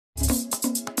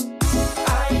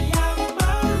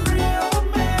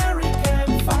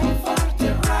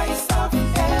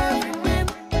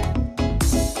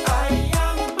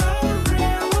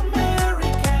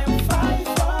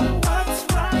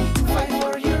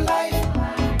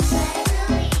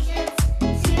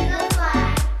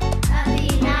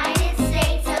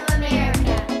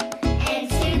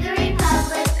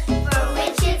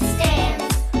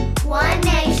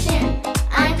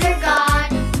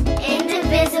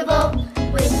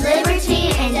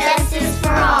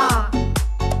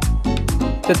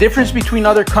The difference between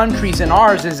other countries and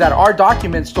ours is that our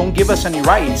documents don't give us any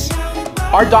rights.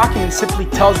 Our document simply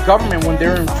tells government when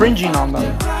they're infringing on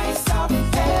them.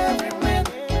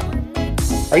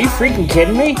 Are you freaking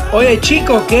kidding me? Oye,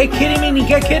 chico, ¿qué kidding me ni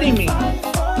qué kidding me?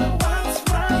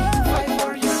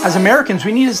 As Americans,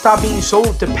 we need to stop being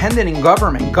so dependent in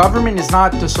government. Government is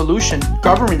not the solution.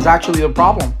 Government is actually the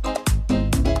problem.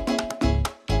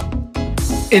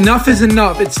 Enough is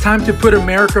enough. It's time to put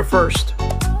America first.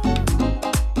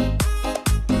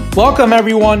 Welcome,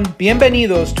 everyone.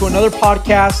 Bienvenidos to another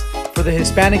podcast for the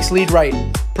Hispanics Lead Right,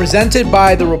 presented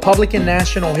by the Republican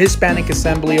National Hispanic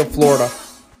Assembly of Florida.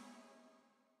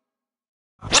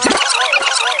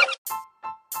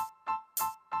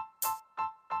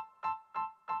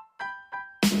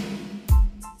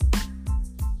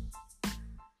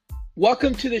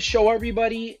 Welcome to the show,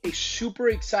 everybody. A super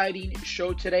exciting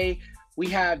show today. We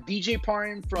have DJ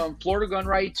Parton from Florida Gun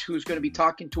Rights, who's going to be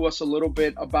talking to us a little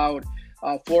bit about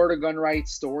Florida Gun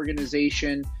Rights, the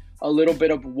organization, a little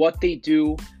bit of what they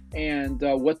do and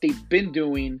what they've been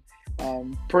doing.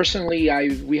 Personally,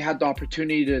 we had the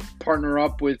opportunity to partner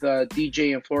up with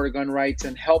DJ and Florida Gun Rights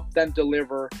and help them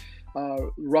deliver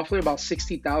roughly about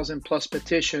 60,000 plus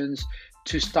petitions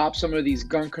to stop some of these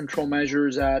gun control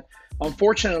measures that,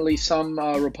 unfortunately, some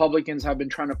Republicans have been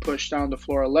trying to push down the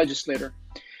Florida legislature.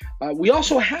 We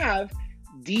also have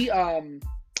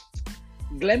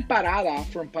Glenn Parada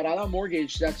from Parada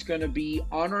Mortgage that's going to be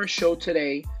on our show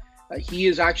today. He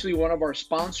is actually one of our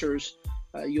sponsors.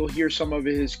 You'll hear some of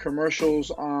his commercials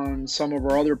on some of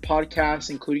our other podcasts,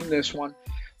 including this one.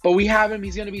 But we have him.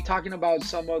 He's going to be talking about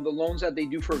some of the loans that they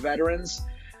do for veterans,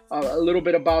 a little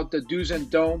bit about the do's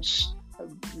and don'ts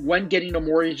when getting a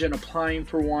mortgage and applying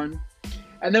for one.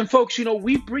 And then, folks,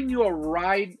 we bring you a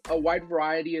wide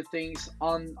variety of things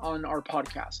on our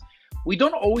podcast. We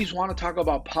don't always want to talk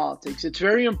about politics. It's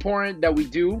very important that we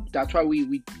do. That's why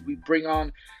we bring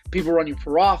on people running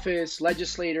for office,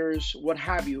 legislators, what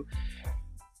have you.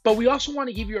 But we also want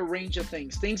to give you a range of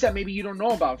things that maybe you don't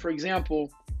know about. For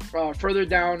example, further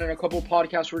down in a couple of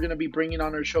podcasts, we're going to be bringing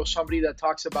on our show somebody that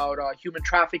talks about human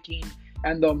trafficking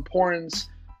and the importance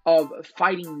of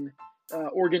fighting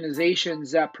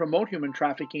organizations that promote human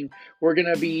trafficking. We're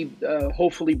going to be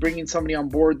hopefully bringing somebody on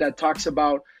board that talks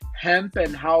about hemp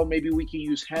and how maybe we can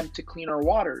use hemp to clean our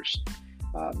waters.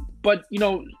 But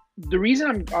the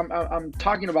reason I'm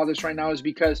talking about this right now is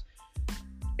because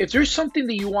if there's something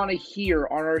that you want to hear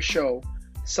on our show,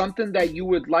 something that you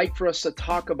would like for us to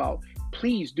talk about,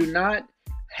 please do not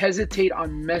hesitate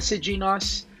on messaging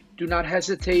us. Do not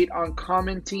hesitate on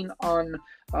commenting on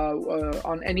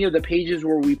any of the pages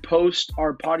where we post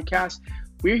our podcast.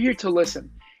 We're here to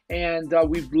listen, and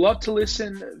we'd love to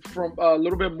listen from a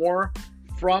little bit more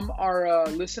from our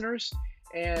listeners.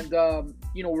 And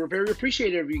we're very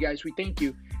appreciative of you guys. We thank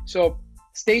you. So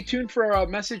stay tuned for a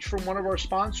message from one of our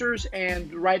sponsors,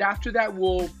 and right after that,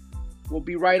 we'll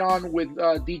be right on with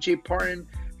DJ Parton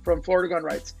from Florida Gun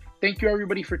Rights. Thank you,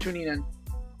 everybody, for tuning in.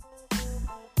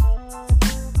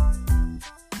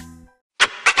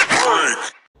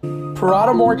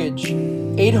 Parada Mortgage,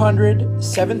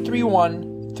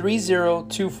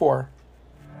 800-731-3024.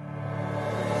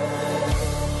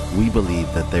 We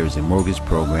believe that there is a mortgage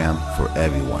program for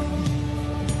everyone.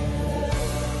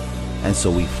 And so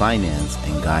we finance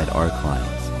and guide our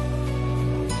clients.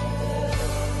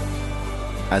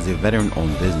 As a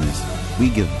veteran-owned business,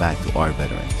 we give back to our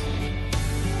veterans.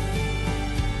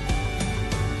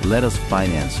 Let us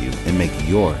finance you and make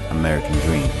your American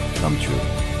dream come true.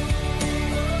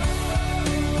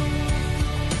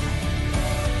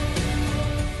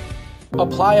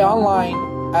 Apply online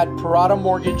at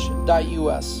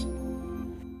paradamortgage.us.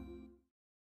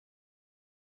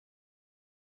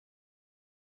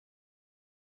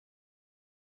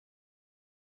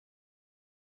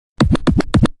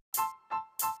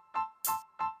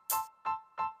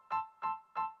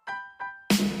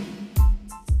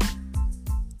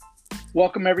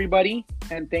 Welcome, everybody,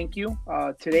 and thank you.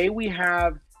 Today we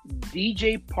have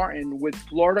DJ Parton with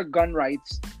Florida Gun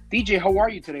Rights. DJ, how are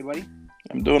you today, buddy?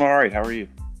 I'm doing all right. How are you?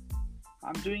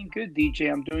 I'm doing good, DJ.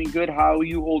 I'm doing good. How are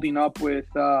you holding up with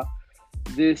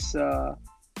this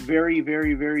very,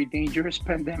 very, very dangerous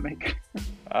pandemic?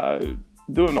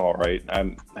 Doing all right.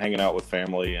 I'm hanging out with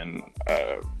family, and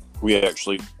we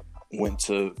actually went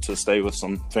to stay with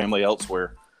some family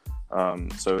elsewhere.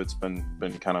 So it's been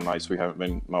kind of nice.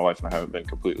 My wife and I haven't been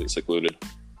completely secluded.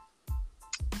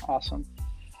 Awesome.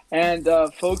 And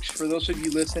folks, for those of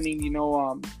you listening,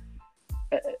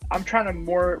 I'm trying to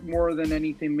more than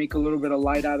anything make a little bit of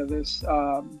light out of this.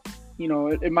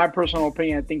 In my personal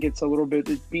opinion, I think it's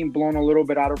being blown a little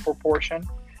bit out of proportion.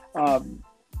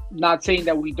 Not saying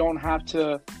that we don't have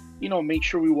to, make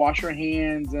sure we wash our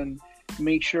hands and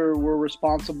make sure we're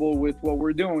responsible with what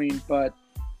we're doing, but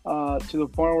to the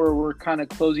point where we're kind of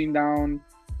closing down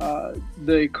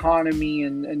the economy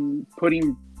and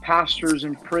putting pastors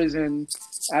in prison,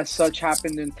 as such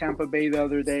happened in Tampa Bay the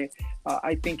other day.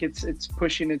 I think it's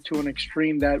pushing it to an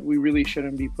extreme that we really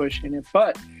shouldn't be pushing it.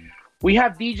 But we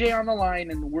have DJ on the line,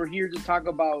 and we're here to talk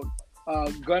about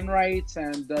gun rights.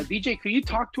 And DJ, could you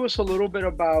talk to us a little bit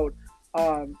about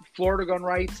Florida Gun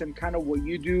Rights and kind of what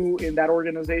you do in that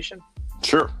organization?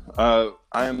 Sure. I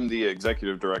am the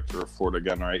executive director of Florida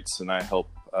Gun Rights, and I help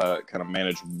kind of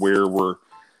manage where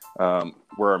our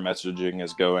messaging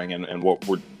is going and what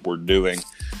we're doing.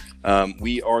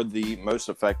 We are the most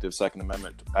effective Second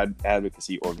Amendment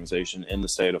advocacy organization in the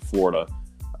state of Florida.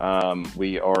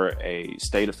 We are a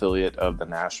state affiliate of the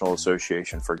National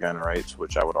Association for Gun Rights,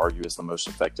 which I would argue is the most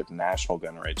effective national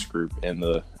gun rights group in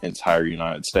the entire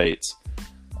United States.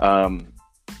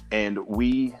 And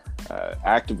we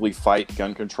actively fight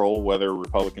gun control, whether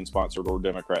Republican-sponsored or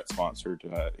Democrat-sponsored.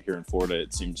 Here in Florida,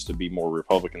 it seems to be more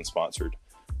Republican-sponsored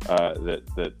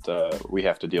that we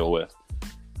have to deal with.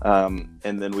 And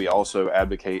then we also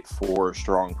advocate for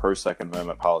strong pro-Second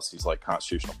Amendment policies like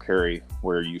constitutional carry,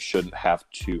 where you shouldn't have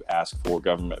to ask for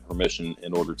government permission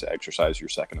in order to exercise your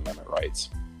Second Amendment rights.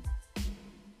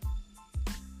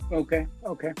 Okay.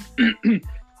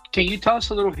 Can you tell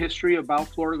us a little history about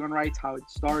Florida Gun Rights, how it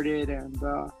started, and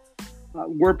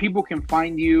where people can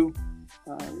find you?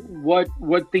 What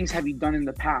things have you done in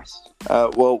the past?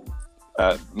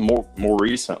 More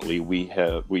recently,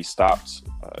 we stopped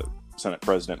Senate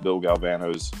President Bill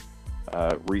Galvano's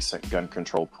recent gun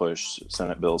control push,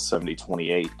 Senate Bill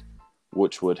 7028,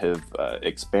 which would have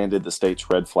expanded the state's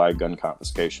red flag gun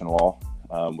confiscation law,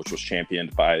 which was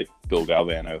championed by Bill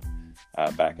Galvano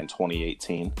back in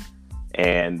 2018.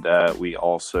 And we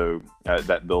also,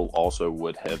 that bill also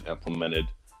would have implemented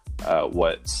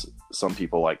what some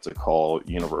people like to call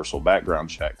universal background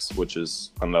checks, which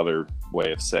is another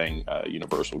way of saying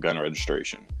universal gun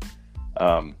registration.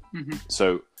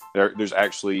 So there's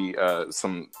actually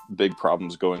some big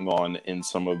problems going on in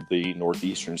some of the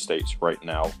northeastern states right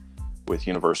now with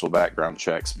universal background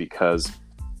checks, because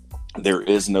there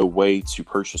is no way to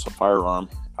purchase a firearm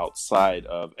outside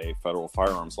of a federal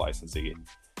firearms licensee.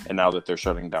 And now that they're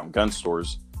shutting down gun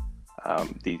stores,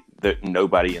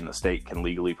 nobody in the state can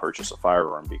legally purchase a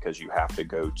firearm because you have to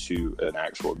go to an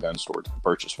actual gun store to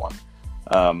purchase one.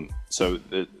 So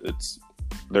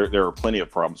there are plenty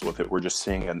of problems with it. We're just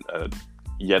seeing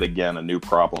yet again a new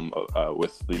problem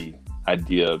with the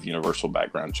idea of universal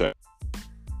background checks.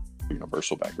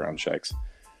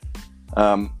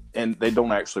 And they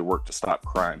don't actually work to stop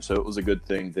crime. So it was a good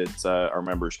thing that our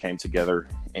members came together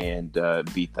and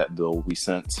beat that bill. We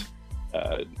sent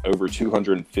over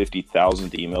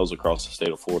 250,000 emails across the state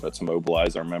of Florida to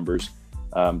mobilize our members,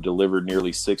 delivered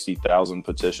nearly 60,000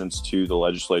 petitions to the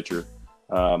legislature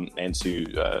and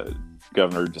to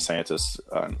Governor DeSantis,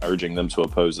 urging them to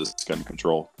oppose this gun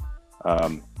control.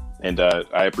 And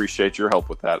I appreciate your help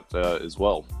with that as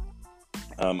well.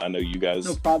 I know you guys.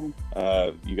 No problem.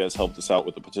 You guys helped us out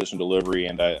with the petition delivery,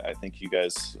 and I think you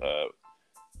guys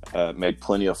made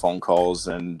plenty of phone calls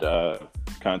and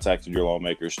contacted your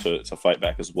lawmakers to fight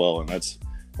back as well. And that's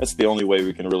the only way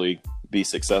we can really be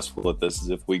successful at this, is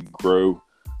if we grow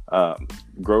our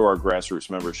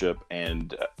grassroots membership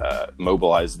and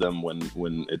mobilize them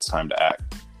when it's time to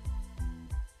act.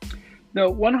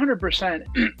 No, 100%.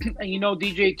 And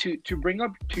DJ, to bring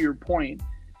up to your point.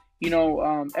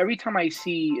 Every time I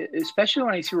see, especially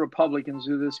when I see Republicans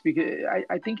do this, because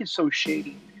I think it's so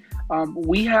shady.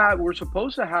 We're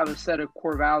supposed to have a set of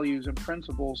core values and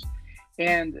principles,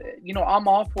 and I'm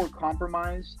all for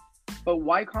compromise, but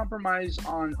why compromise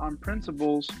on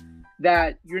principles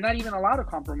that you're not even allowed to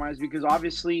compromise? Because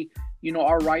obviously,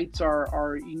 our rights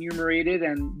are enumerated,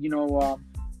 and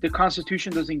the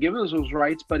Constitution doesn't give us those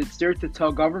rights, but it's there to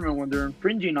tell government when they're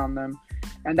infringing on them,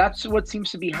 and that's what seems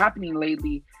to be happening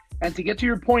lately. And to get to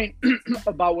your point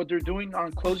about what they're doing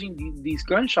on closing these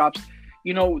gun shops,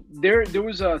 there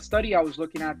was a study I was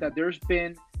looking at that there's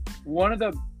been one of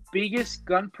the biggest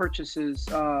gun purchases,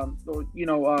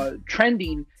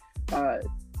 trending,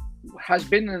 has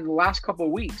been in the last couple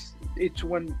of weeks. It's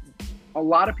when a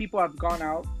lot of people have gone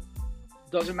out,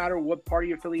 doesn't matter what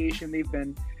party affiliation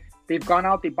they've gone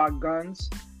out, they bought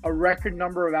guns. A record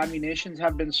number of ammunitions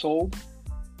have been sold.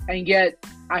 And yet,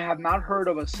 I have not heard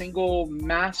of a single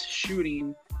mass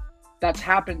shooting that's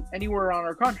happened anywhere around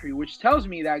our country, which tells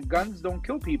me that guns don't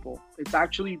kill people. It's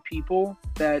actually people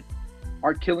that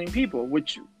are killing people,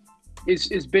 which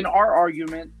has been our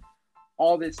argument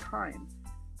all this time.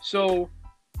 So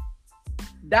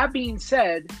That being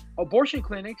said, abortion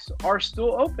clinics are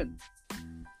still open.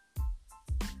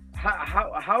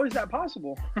 How is that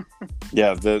possible?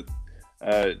 Yeah,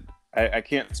 I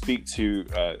can't speak to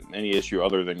any issue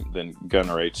other than gun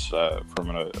rights from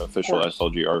an official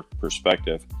SLGR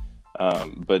perspective.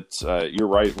 But you're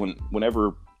right.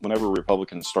 Whenever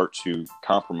Republicans start to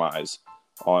compromise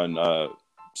on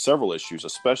several issues,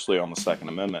 especially on the Second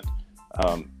Amendment,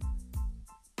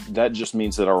 that just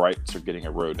means that our rights are getting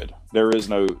eroded. There is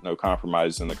no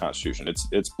compromise in the Constitution.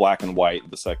 It's black and white.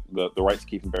 The right to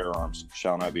keep and bear arms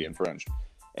shall not be infringed.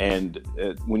 And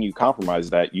when you compromise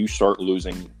that, you start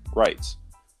losing rights.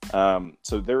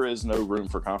 So there is no room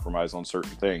for compromise on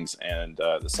certain things, and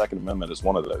the Second Amendment is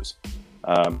one of those.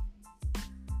 Gun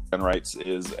rights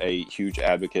is a huge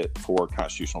advocate for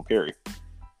constitutional carry.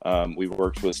 We've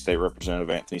worked with State Representative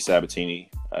Anthony Sabatini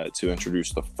to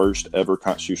introduce the first ever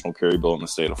constitutional carry bill in the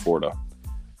state of Florida.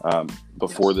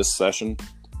 Before this session,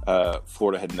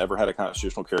 Florida had never had a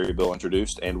constitutional carry bill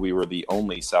introduced, and we were the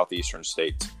only southeastern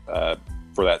state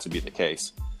for that to be the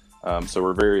case. So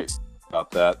we're very excited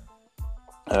about that.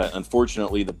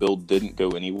 Unfortunately, the bill didn't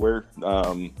go anywhere.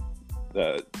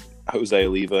 Jose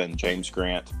Oliva and James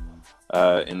Grant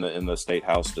in the state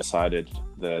house decided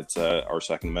that our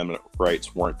Second Amendment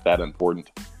rights weren't that important,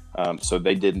 so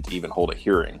they didn't even hold a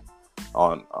hearing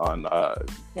on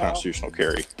constitutional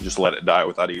carry. Just let it die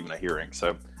without even a hearing.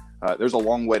 So there's a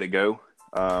long way to go,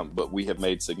 but we have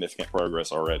made significant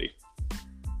progress already.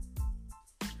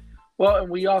 Well, and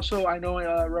we also, I know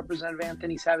Representative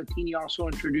Anthony Sabatini also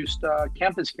introduced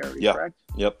campus carry, correct?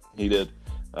 Yep, he did.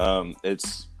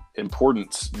 It's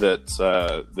important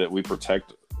that we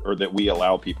protect, or that we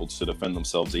allow people to defend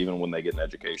themselves even when they get an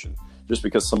education. Just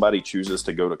because somebody chooses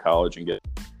to go to college and get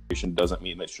an education doesn't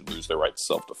mean they should lose their right to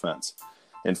self-defense.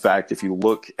 In fact, if you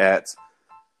look at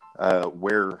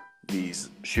where these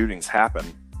shootings happen,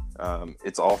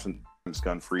 it's often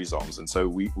gun-free zones. And so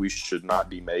we should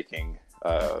not be making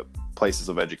places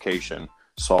of education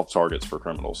soft targets for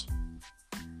criminals.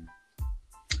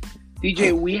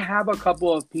 DJ, we have a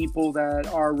couple of people that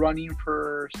are running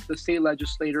for the state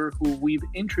legislator who we've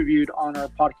interviewed on our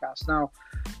podcast. Now,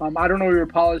 I don't know what your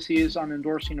policy is on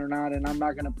endorsing or not, and I'm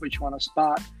not going to put you on a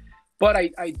spot, but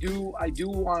I do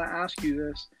want to ask you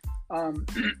this.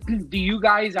 Do you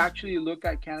guys actually look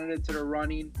at candidates that are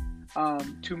running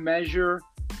to measure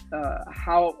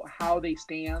how they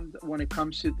stand when it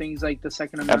comes to things like the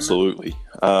Second Amendment? Absolutely.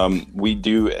 We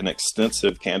do an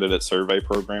extensive candidate survey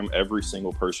program. Every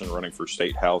single person running for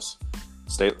state house,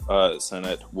 state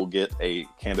senate will get a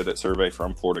candidate survey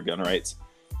from Florida Gun Rights.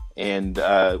 And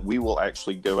we will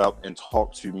actually go out and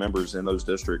talk to members in those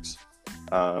districts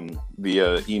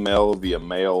via email, via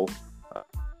mail.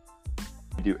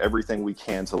 We do everything we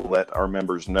can to let our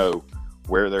members know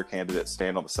where their candidates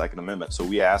stand on the Second Amendment. So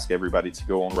we ask everybody to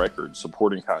go on record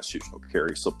supporting constitutional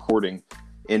carry, supporting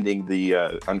ending the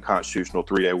unconstitutional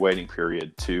 3-day waiting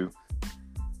period to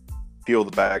peel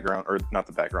the background, or not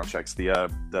the background checks,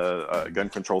 the gun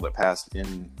control that passed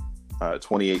in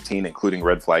 2018, including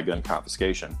red flag gun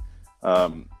confiscation.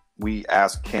 We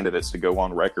ask candidates to go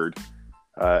on record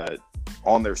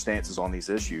on their stances on these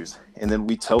issues, and then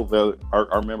we tell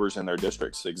our members in their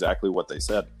districts exactly what they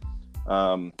said.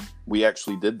 We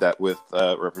actually did that with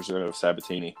Representative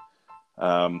Sabatini.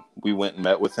 We went and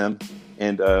met with him,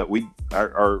 and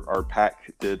our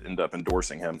PAC did end up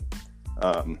endorsing him.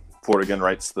 Florida Gun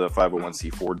Rights, the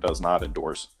 501c4, does not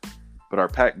endorse, but our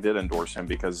PAC did endorse him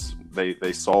because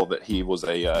they saw that he was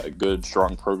a good,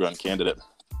 strong pro-gun candidate,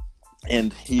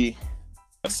 and he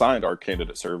assigned our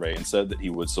candidate survey and said that he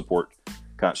would support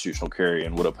constitutional carry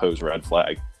and would oppose red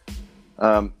flag.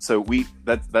 So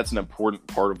that's an important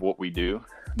part of what we do,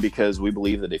 because we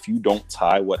believe that if you don't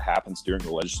tie what happens during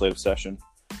the legislative session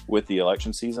with the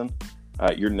election season,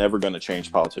 you're never going to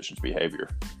change politicians' behavior.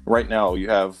 Right now, you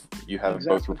have exactly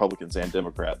both Republicans and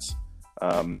Democrats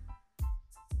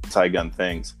anti-gun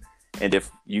things, and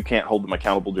if you can't hold them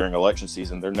accountable during election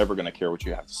season, they're never going to care what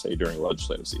you have to say during the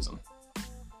legislative season.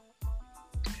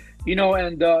 You know,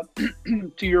 and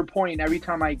to your point, every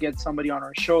time I get somebody on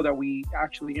our show that we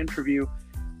actually interview,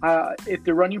 if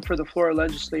they're running for the Florida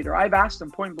legislator, I've asked them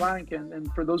point blank,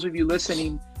 and for those of you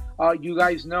listening, you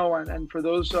guys know, and for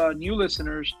those new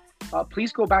listeners,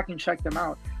 please go back and check them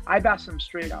out. I've asked them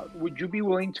straight out, would you be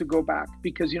willing to go back?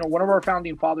 Because, you know, one of our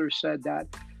founding fathers said that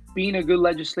being a good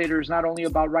legislator is not only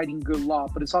about writing good law,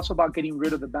 but it's also about getting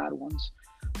rid of the bad ones.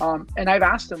 And I've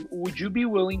asked them, would you be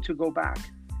willing to go back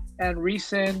and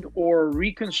rescind or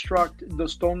reconstruct the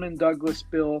Stoneman-Douglas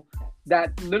bill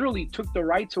that literally took the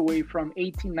rights away from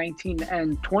 18, 19,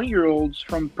 and 20-year-olds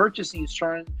from purchasing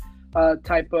certain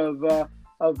type of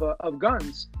of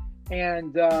guns,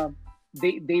 and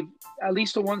they've, at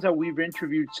least the ones that we've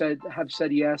interviewed, have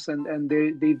said yes, and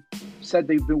they've said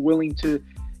they've been willing to,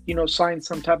 sign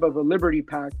some type of a liberty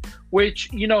pact, which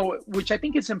I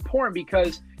think is important,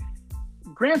 because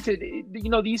granted,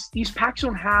 these pacts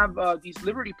don't have these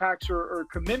liberty pacts or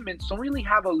commitments don't really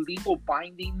have a legal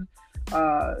binding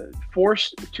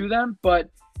force to them, but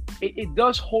it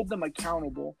does hold them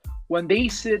accountable when they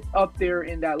sit up there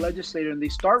in that legislature and they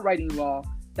start writing law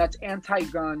that's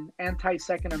anti-gun,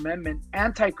 anti-Second Amendment,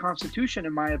 anti-Constitution,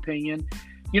 in my opinion.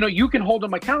 You can hold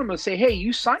them accountable and say, hey,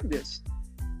 you signed this.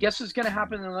 Guess what's going to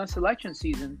happen in the next election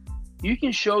season? You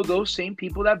can show those same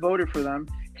people that voted for them,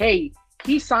 hey,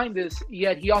 he signed this,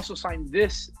 yet he also signed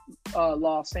this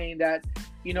law saying that,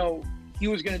 he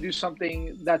was going to do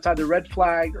something that's either red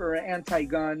flag or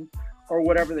anti-gun or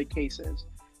whatever the case is.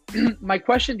 My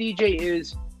question, DJ,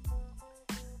 is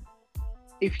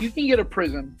if you can get a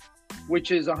prison,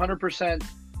 which is 100%,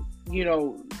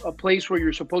 a place where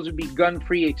you're supposed to be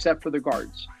gun-free except for the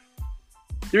guards,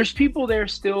 there's people there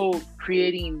still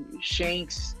creating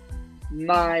shanks,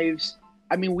 knives.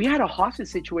 I mean, we had a hostage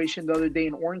situation the other day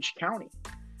in Orange County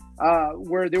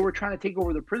where they were trying to take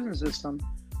over the prison system.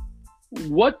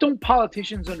 What don't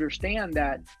politicians understand?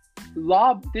 That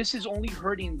this is only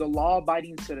hurting the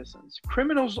law-abiding citizens.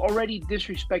 Criminals already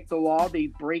disrespect the law. They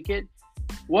break it.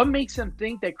 What makes them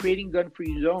think that creating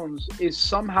gun-free zones is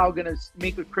somehow going to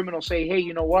make a criminal say, hey,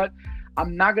 you know what?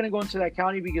 I'm not going to go into that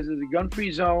county because it's a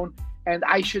gun-free zone, and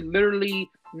I should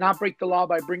literally not break the law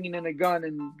by bringing in a gun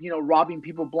and, robbing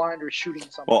people blind or shooting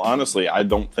someone. Well, honestly, I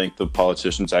don't think the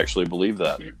politicians actually believe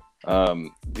that.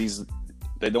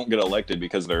 They don't get elected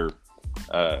because they're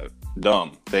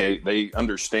dumb. They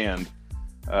understand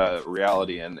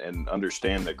reality and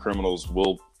understand that criminals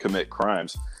will commit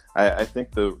crimes. I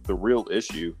think the real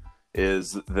issue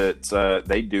is that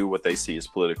they do what they see as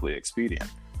politically expedient,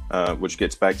 which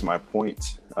gets back to my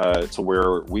point to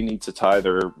where we need to tie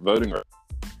their voting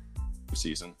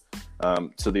season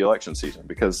to the election season,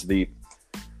 because the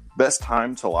best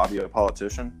time to lobby a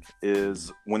politician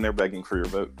is when they're begging for your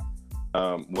vote,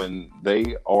 when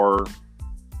they're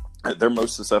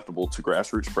most susceptible to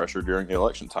grassroots pressure during the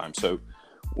election time. So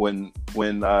when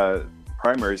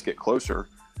primaries get closer,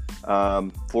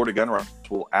 Florida Gun Rights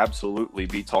will absolutely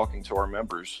be talking to our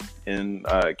members in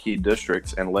key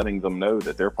districts and letting them know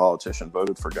that their politician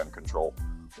voted for gun control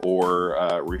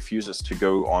or refuses to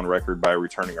go on record by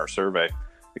returning our survey.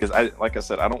 Because like I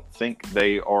said, I don't think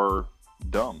they are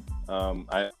dumb.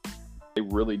 They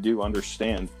really do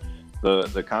understand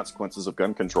the consequences of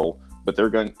gun control, but they're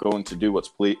going to do what's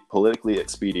politically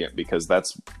expedient because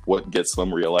that's what gets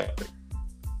them reelected.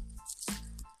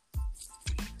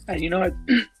 And you know what?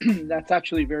 That's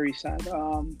actually very sad.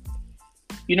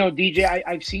 DJ,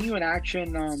 I've seen you in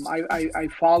action. I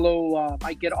follow.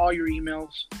 I get all your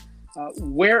emails.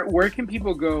 Where can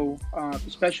people go,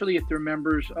 especially if they're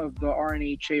members of the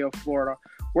RNHA of Florida?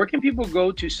 Where can people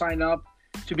go to sign up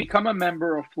to become a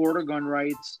member of Florida Gun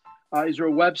Rights? Is there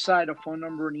a website, a phone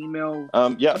number, an email?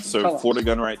 So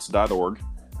FloridaGunRights.org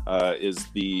is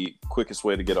the quickest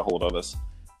way to get a hold of us.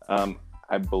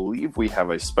 I believe we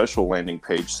have a special landing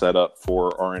page set up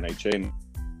for RNHA,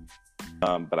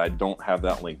 but I don't have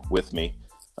that link with me.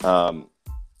 Okay.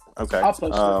 I'll post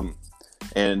it.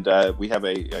 And we have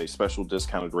a special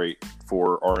discounted rate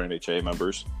for RNHA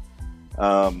members.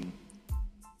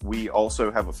 We also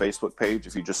have a Facebook page.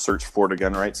 If you just search Florida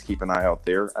Gun Rights, keep an eye out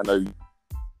there. I know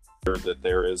that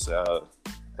there is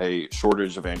a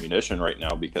shortage of ammunition right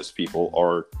now because people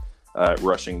are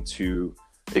rushing to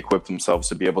equip themselves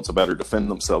to be able to better defend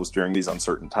themselves during these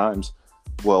uncertain times.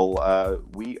 Well,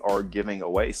 we are giving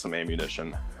away some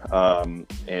ammunition,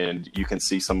 and you can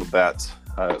see some of that,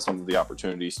 some of the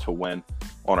opportunities to win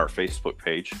on our Facebook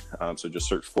page. So just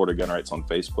search Florida Gun Rights on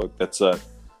Facebook. That's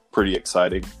pretty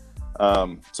exciting.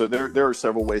 So there are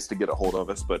several ways to get a hold of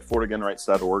us, but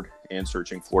FloridaGunRights.org and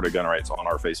searching Florida Gun Rights on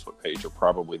our Facebook page are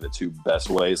probably the two best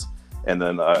ways. And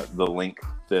then the link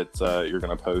that you're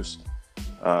going to post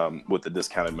with the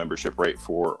discounted membership rate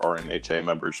for RNHA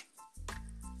members.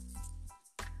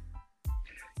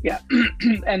 Yeah,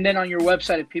 and then on your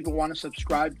website, if people want to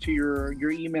subscribe to your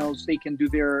emails, they can do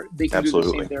do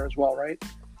the same there as well, right?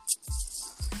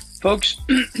 Folks,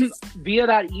 via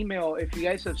that email, if you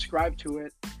guys subscribe to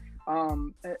it,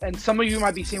 and some of you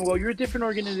might be saying, well, you're a different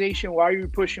organization. Why are you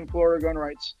pushing Florida Gun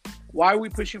Rights? Why are we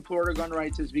pushing Florida Gun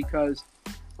Rights is because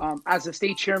as a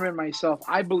state chairman myself,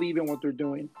 I believe in what they're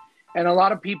doing. And a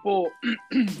lot of people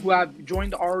who have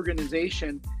joined our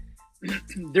organization,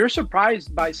 they're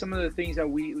surprised by some of the things that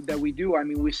we do. I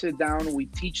mean, we sit down, we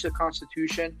teach the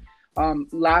Constitution, Our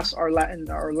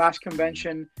last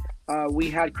convention, we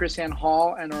had Chris Ann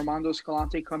Hall and Armando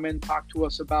Escalante come in, talk to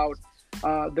us about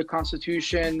the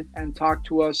Constitution and talk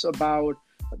to us about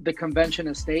the Convention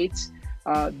of States.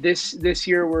 This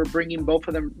year, we're bringing both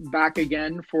of them back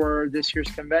again for this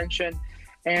year's convention,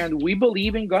 and we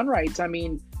believe in gun rights. I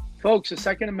mean, folks, the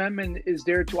Second Amendment is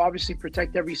there to obviously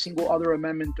protect every single other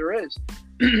amendment there is.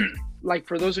 Like,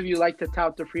 for those of you who like to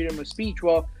tout the freedom of speech,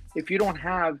 well, if you don't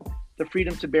have the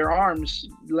freedom to bear arms,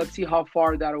 let's see how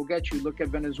far that'll get you. Look at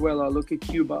Venezuela, look at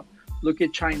Cuba, look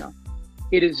at China.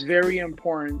 It is very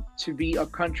important to be a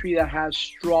country that has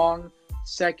strong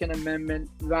Second Amendment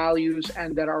values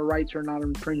and that our rights are not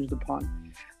infringed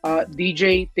upon.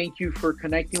 DJ, thank you for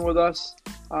connecting with us.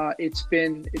 It's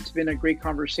been a great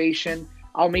conversation.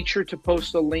 I'll make sure to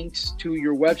post the links to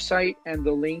your website and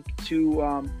the link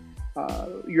to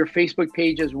your Facebook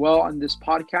page as well on this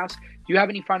podcast. Do you have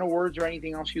any final words or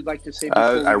anything else you'd like to say?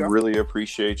 I really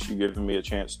appreciate you giving me a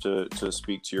chance to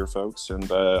speak to your folks,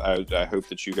 and I hope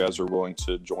that you guys are willing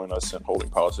to join us in holding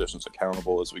politicians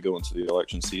accountable as we go into the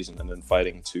election season and then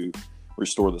fighting to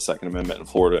restore the Second Amendment in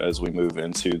Florida as we move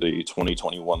into the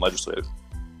 2021 legislative.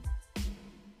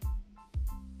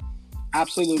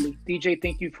 Absolutely. DJ,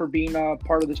 thank you for being a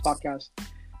part of this podcast.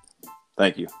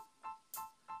 Thank you.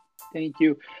 Thank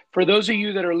you. For those of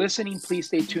you that are listening, please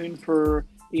stay tuned for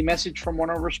a message from one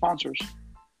of our sponsors.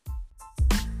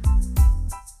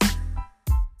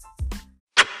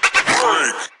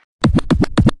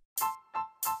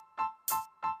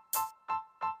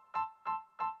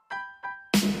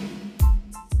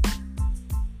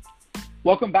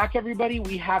 Welcome back, everybody.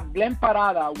 We have Glenn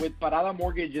Parada with Parada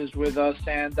Mortgages with us.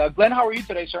 And Glenn, how are you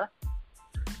today, sir?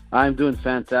 I'm doing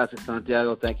fantastic,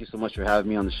 Santiago. Thank you so much for having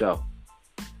me on the show.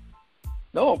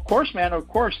 No, of course, man. Of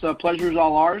course. The pleasure is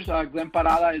all ours. Glenn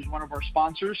Parada is one of our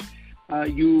sponsors.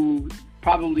 You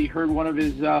probably heard one of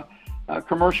his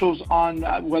commercials on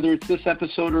whether it's this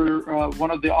episode or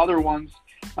one of the other ones.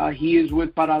 He is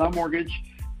with Parada Mortgage.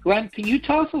 Glenn, can you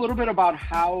tell us a little bit about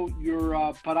how your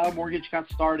Parada Mortgage got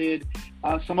started,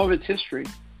 some of its history?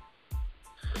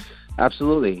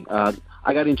 Absolutely.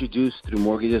 I got introduced through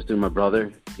mortgages through my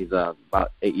brother. He's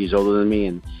about 8 years older than me.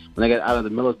 And when I got out of the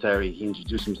military, he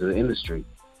introduced me to the industry.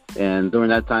 And during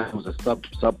that time, it was a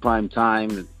subprime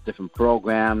time, different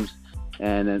programs.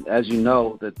 And as you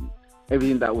know, that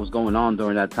everything that was going on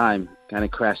during that time kind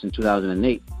of crashed in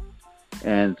 2008.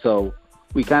 And so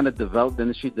we kind of developed, the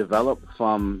industry developed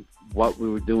from what we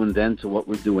were doing then to what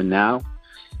we're doing now,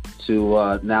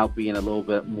 to now being a little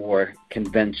bit more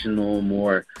conventional,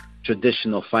 more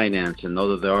traditional finance. And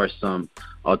although there are some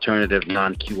alternative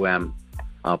non-QM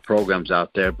programs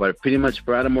out there, but pretty much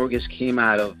Parada Mortgage came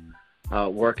out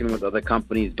of working with other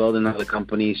companies, building other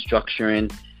companies,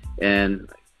 structuring, and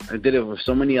I did it with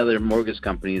so many other mortgage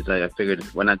companies. I figured,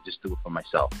 why not just do it for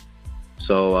myself?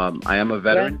 So I am a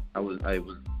veteran. I was.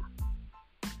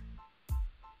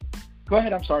 Go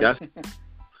ahead. I'm sorry.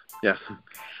 Yeah.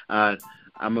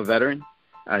 I'm a veteran.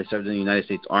 I served in the United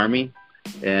States Army,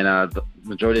 and the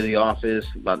majority of the office,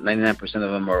 about 99%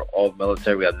 of them are all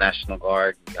military. We have National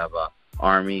Guard, we have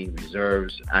Army,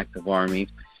 Reserves, Active Army,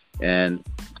 and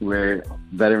we're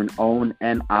veteran-owned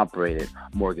and operated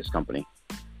mortgage company.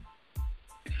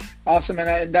 Awesome,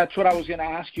 and that's what I was going to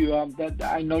ask you. That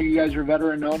I know you guys are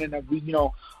veteran-owned, and we,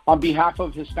 on behalf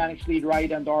of Hispanics Lead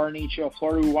Right and RNH of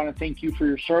Florida, we want to thank you for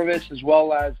your service as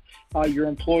well as your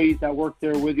employees that work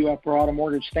there with you at Parada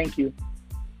Mortgage. Thank you.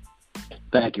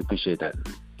 Thank you. Appreciate that.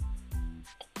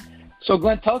 So,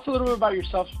 Glenn, tell us a little bit about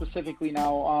yourself specifically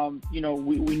now. We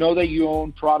know that you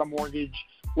own Parada Mortgage.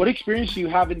 What experience do you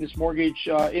have in this mortgage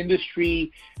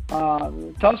industry? Tell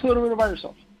us a little bit about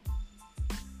yourself.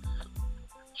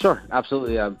 Sure,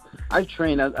 absolutely. I've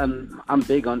trained. I'm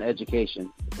big on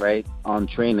education, right? On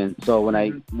training. So when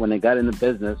I got into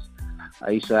business,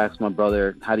 I used to ask my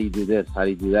brother, "How do you do this? How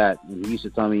do you do that?" And he used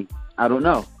to tell me, "I don't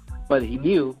know," but he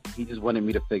knew. He just wanted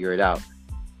me to figure it out.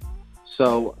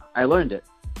 So I learned it.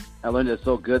 I learned it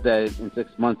so good that in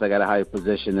 6 months I got a higher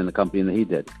position in the company than he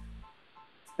did,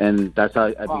 and that's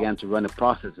how I began to run a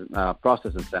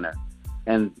processing center.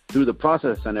 And through the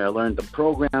process center, I learned the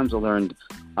programs. I learned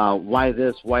why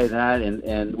this, why that,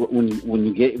 and when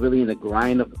you get really in the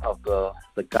grind of the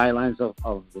guidelines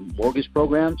of the mortgage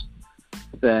programs,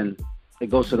 then it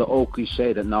goes to the old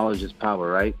cliche that knowledge is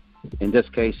power, right? In this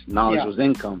case, knowledge was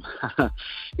income,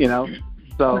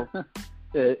 So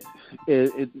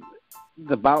it's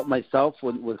about myself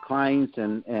with clients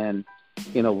and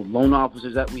loan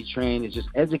officers that we train. Is just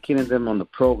educating them on the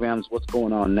programs, what's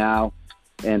going on now,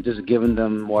 and just giving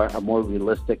them a more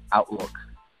realistic outlook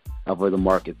of where the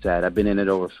market's at. I've been in it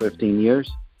over 15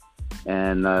 years,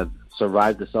 and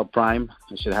survived the subprime.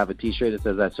 I should have a T-shirt that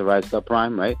says I survived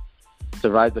subprime, right?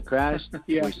 Survived the crash.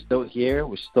 Yeah. We're still here.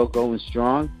 We're still going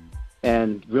strong.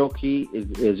 And real key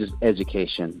is just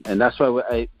education. And that's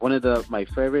why one of my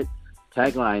favorite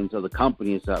taglines of the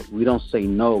company is that we don't say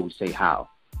no, we say how.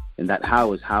 And that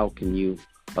how is how can you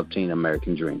obtain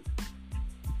American dream.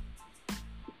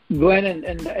 Glenn,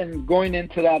 and going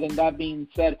into that, and that being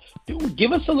said,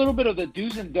 give us a little bit of the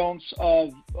do's and don'ts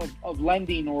of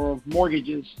lending or of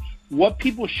mortgages, what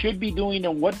people should be doing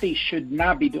and what they should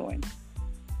not be doing.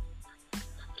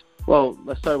 Well,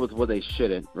 let's start with what they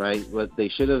shouldn't, right? What they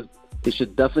should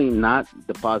definitely not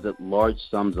deposit large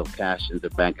sums of cash in their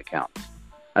bank accounts.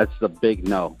 That's the big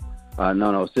no.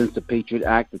 No. Since the Patriot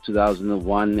Act of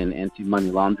 2001 and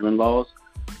anti-money laundering laws,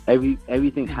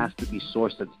 everything has to be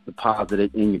sourced that's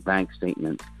deposited in your bank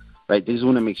statement, right? They just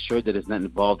want to make sure that it's not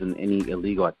involved in any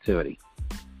illegal activity,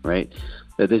 right?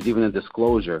 That there's even a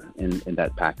disclosure in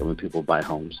that packet when people buy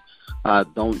homes.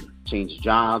 Don't change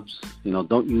jobs,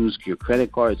 don't use your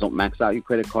credit cards, don't max out your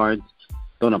credit cards,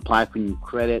 don't apply for new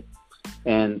credit.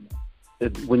 And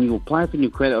when you apply for new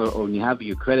credit or when you have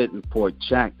your credit report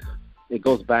checked, it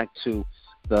goes back to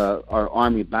our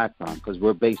Army background, because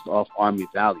we're based off Army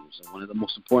values. And one of the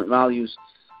most important values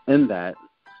in that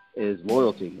is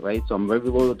loyalty, right? So I'm very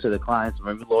loyal to the clients.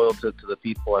 I'm very loyal to the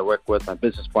people I work with, my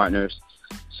business partners.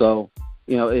 So,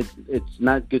 it's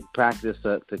not good practice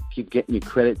to keep getting your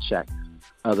credit checked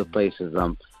other places.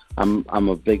 I'm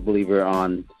a big believer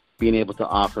on being able to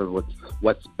offer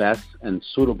what's best and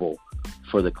suitable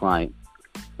for the client,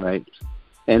 right?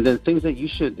 And then things that you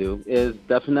should do is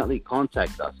definitely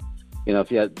contact us. If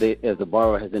the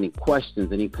borrower has any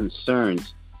questions, any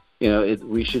concerns,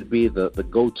 we should be the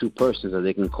go-to persons that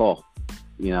they can call,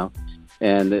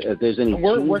 And if there's any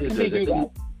where can they do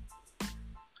that?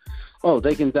 Oh,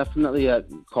 they can definitely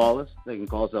call us. They can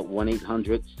call us at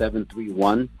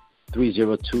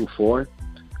 1-800-731-3024.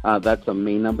 That's the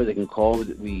main number they can call.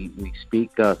 We speak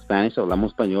Spanish,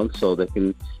 hablamos español, so they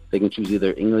can choose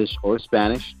either English or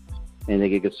Spanish, and they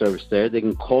get good service there. They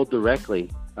can call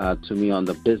directly to me on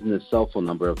the business cell phone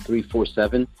number of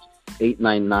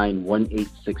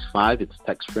 347-899-1865. It's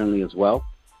text friendly as well.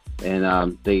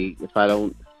 And if I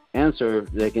don't answer,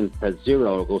 they can press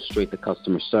 0 or go straight to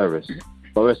customer service.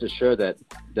 But rest assured that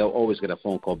they'll always get a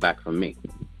phone call back from me,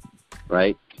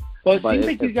 right? Well, it seems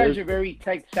like these guys are very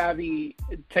tech savvy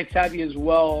as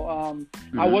well.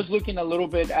 I was looking a little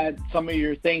bit at some of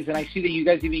your things, and I see that you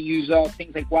guys even use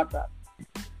things like WhatsApp.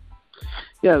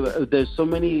 Yeah, there's so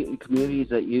many communities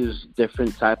that use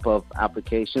different type of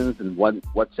applications, and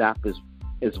WhatsApp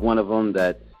is one of them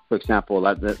that, for example, a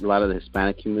lot of the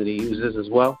Hispanic community uses as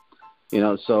well.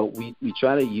 So we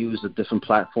try to use the different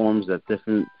platforms that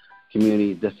different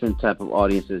community, different type of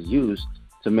audiences use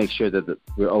to make sure that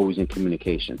we're always in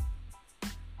communication.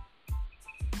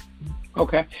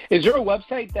 Okay. Is there a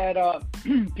website that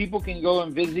people can go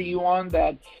and visit you on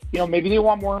that, maybe they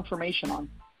want more information on?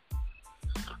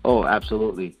 Oh,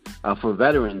 absolutely. For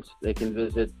veterans, they can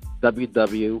visit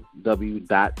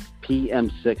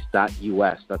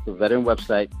www.pm6.us. That's the veteran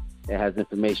website. It has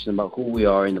information about who we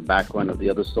are in the background of the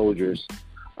other soldiers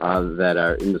that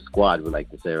are in the squad, we like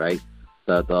to say, right?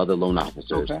 The other loan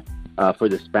officers. Okay. For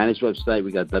the Spanish website,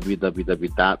 we got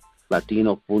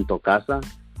www.latino.casa,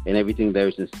 and everything there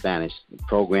is in Spanish.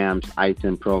 Programs,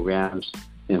 item programs,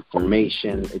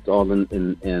 information. It's all in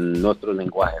nuestro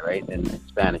lenguaje, right? In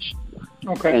Spanish.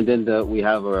 Okay. And then we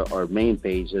have our main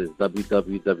page is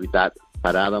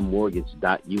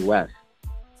www.paradamortgage.us.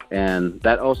 And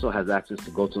that also has access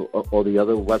to go to all the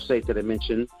other websites that I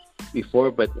mentioned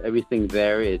before, but everything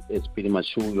there is pretty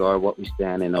much who we are, what we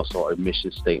stand, and also our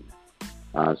mission statement.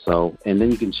 And then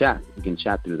you can chat. You can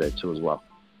chat through that too as well.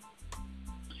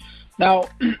 Now,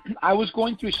 I was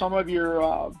going through some of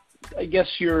your,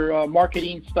 your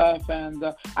marketing stuff, and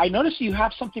I noticed you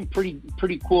have something pretty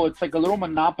cool. It's like a little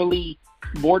Monopoly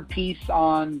board piece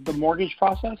on the mortgage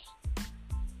process.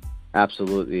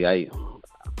 Absolutely.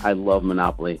 I love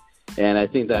Monopoly, and I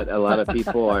think that a lot of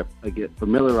people get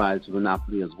familiarized with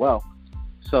Monopoly as well.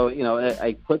 So,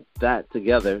 I put that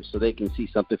together so they can see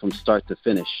something from start to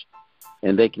finish,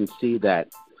 and they can see that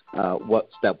what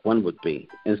step one would be.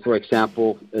 And for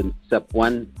example, step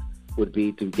one would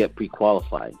be to get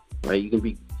pre-qualified, right?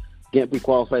 Get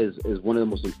pre-qualified is one of the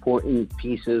most important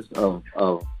pieces of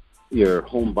your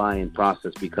home buying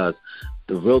process, because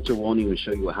the realtor won't even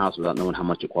show you a house without knowing how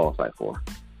much you qualify for,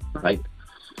 right?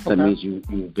 That means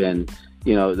you've been,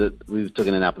 we've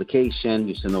taken an application,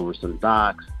 you send over some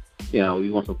docs,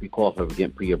 you want to pre-qualify for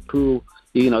getting pre-approved.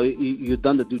 You've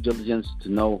done the due diligence to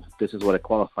know this is what I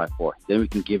qualify for. Then we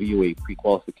can give you a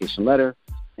pre-qualification letter,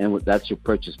 and that's your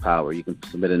purchase power. You can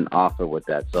submit an offer with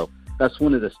that. So that's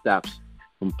one of the steps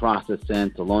from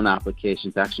processing to loan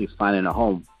application to actually finding a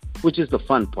home, which is the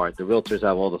fun part. The realtors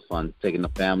have all the fun, taking the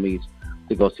families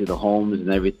to go see the homes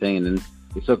and everything, and then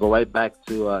we circle right back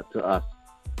to us,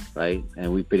 right?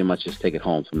 And we pretty much just take it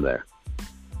home from there.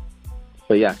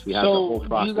 But yes, we have the whole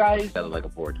process you guys, together like a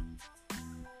board.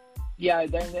 Yeah,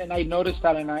 and I noticed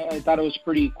that, and I thought it was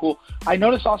pretty cool. I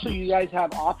noticed also you guys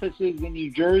have offices in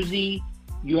New Jersey.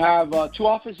 You have 2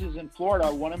 offices in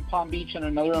Florida, one in Palm Beach and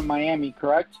another in Miami,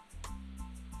 correct?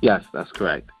 Yes, that's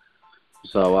correct.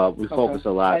 So we focus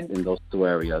a lot in those 2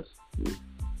 areas.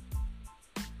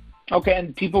 Okay,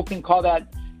 and people can call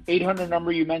that 800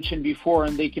 number you mentioned before,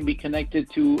 and they can be connected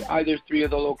to either 3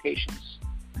 of the locations.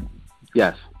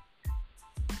 Yes.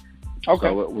 Okay.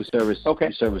 So we service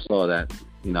all of that.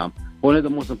 You know, one of the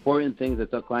most important things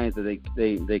that our clients that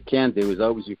they can do is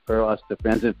always refer us to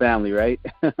friends and family, right?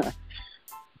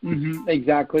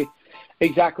 Exactly.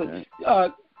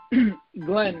 Right.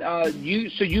 Glenn,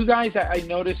 you guys, I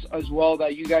noticed as well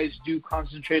that you guys do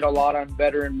concentrate a lot on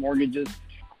veteran mortgages.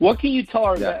 What can you tell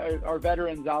our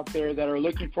veterans out there that are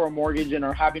looking for a mortgage and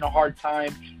are having a hard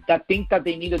time, that think that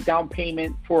they need a down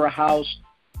payment for a house?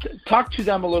 Talk to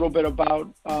them a little bit about,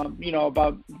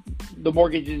 about the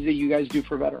mortgages that you guys do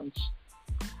for veterans.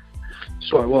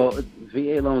 Sure. Well,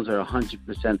 VA loans are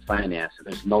 100% financed.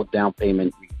 There's no down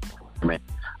payment requirement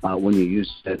when you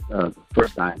use it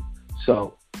first time.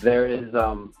 So there is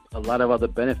a lot of other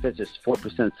benefits. There's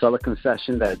 4% seller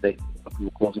concession that they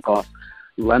closing costs.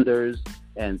 Lenders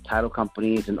and title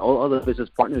companies and all other business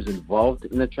partners involved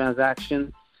in the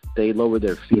transaction, they lower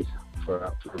their fees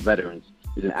for veterans.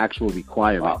 It's an actual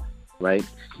requirement, right?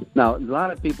 Now, a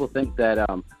lot of people think that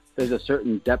there's a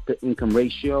certain debt-to-income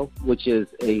ratio, which is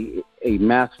a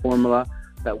math formula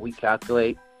that we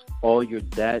calculate all your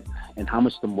debt and how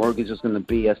much the mortgage is going to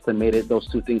be estimated. Those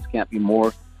 2 things can't be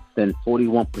more than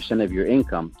 41% of your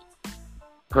income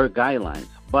per guidelines.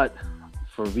 But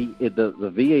for the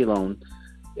VA loan,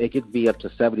 it could be up to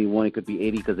 71, it could be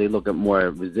 80 because they look at more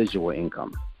residual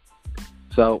income.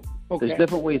 So there's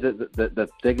different ways that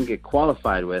they can get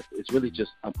qualified with. It's really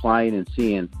just applying and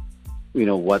seeing,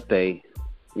 what they,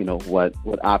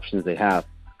 what options they have.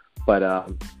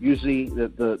 But usually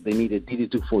they need a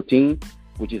DD-214,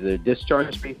 which is a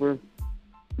discharge paper,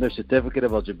 their certificate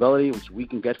of eligibility, which we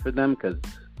can get for them because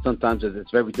sometimes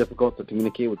it's very difficult to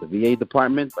communicate with the VA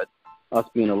department. But us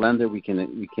being a lender, we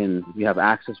have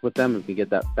access with them and we get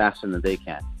that faster than they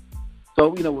can. So,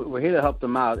 we're here to help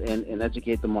them out and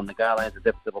educate them on the guidelines and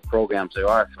different programs there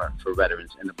are for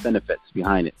veterans and the benefits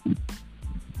behind it.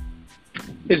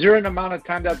 Is there an amount of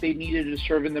time that they needed to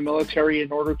serve in the military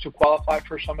in order to qualify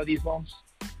for some of these loans?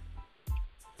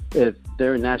 If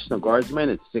they're a National Guardsman,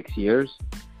 it's 6 years.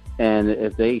 And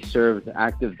if they served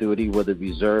active duty, whether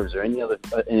reserves or any other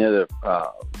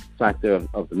factor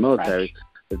of the military,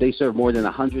 if they serve more than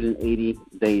 180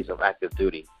 days of active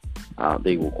duty,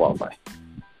 they will qualify.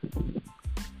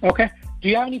 Okay. Do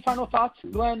you have any final thoughts,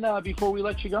 Glenn, before we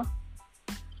let you go?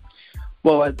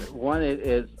 Well, one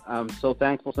is I'm so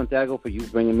thankful, Santiago, for you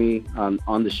bringing me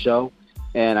on the show.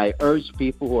 And I urge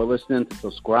people who are listening to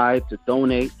subscribe, to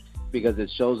donate, because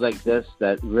it's shows like this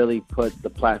that really put the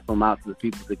platform out to the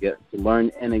people to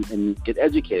learn and get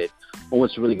educated on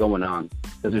what's really going on,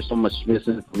 because there's so much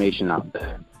misinformation out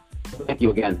there. Thank you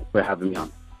again for having me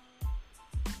on.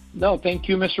 No, thank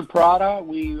you, Mr. Parada.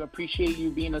 We appreciate you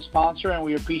being a sponsor, and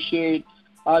we appreciate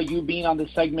you being on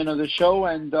this segment of the show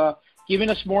and giving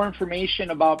us more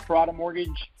information about Parada Mortgage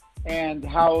and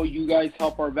how you guys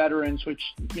help our veterans, which,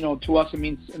 to us, it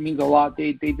means a lot.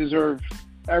 They deserve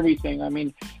everything. I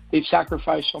mean, they've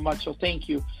sacrificed so much. So thank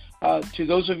you. To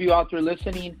those of you out there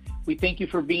listening, we thank you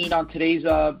for being on today's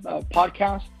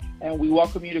podcast, and we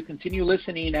welcome you to continue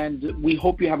listening, and we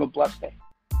hope you have a blessed day.